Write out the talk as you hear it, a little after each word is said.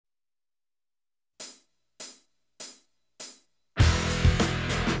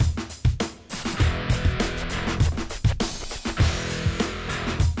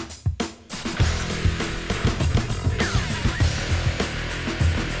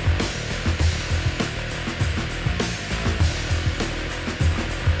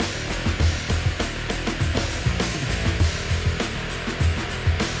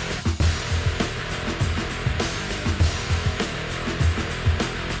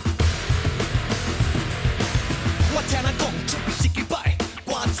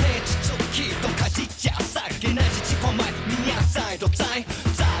就知，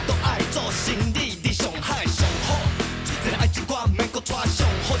早都爱做生意，你上海上好，一个爱情歌免搁带上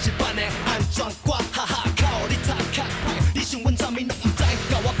好一版的安全歌，哈哈靠你擦卡歹，你想阮啥物拢毋知，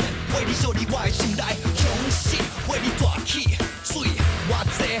甲我骗，为你小你我的心内强势，为你大起水，偌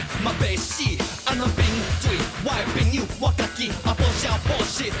济嘛袂死，安怎面对我的朋友，我家己也报销报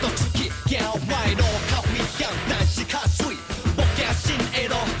失，都出去行歹路较危险，但是较水，无惊新的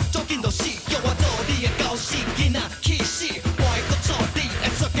路，做紧就死，叫我做你的狗屎囡仔气死，我会搁做你的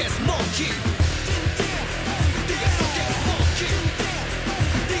Circus monkey。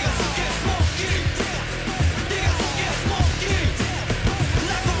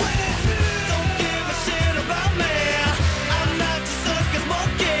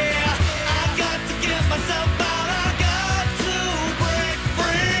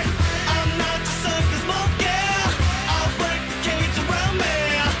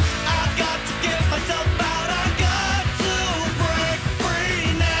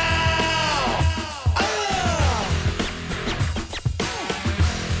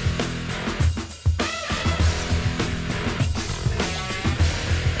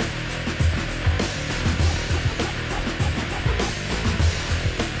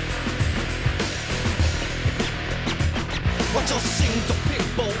我做心就拼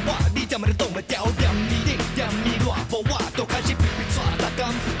无我，你点仔你挡袂牢，念你冷，念你热，无我就开始皮皮抓，逐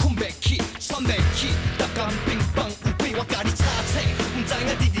工困袂起，喘袂起，逐工乒乓有比我甲你吵扯，毋知影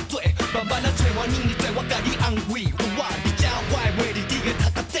你伫对，慢慢仔找我念你对，我甲你安慰，有我伫遮，我会为你个头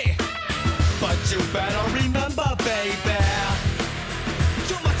壳底。But you better remember, baby.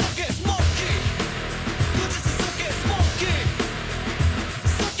 You're my circus monkey. You're just a circus monkey.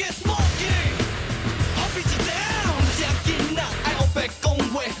 Circus monkey. I'll beat you down. 这囡仔爱黑白讲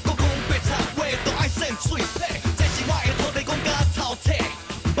话，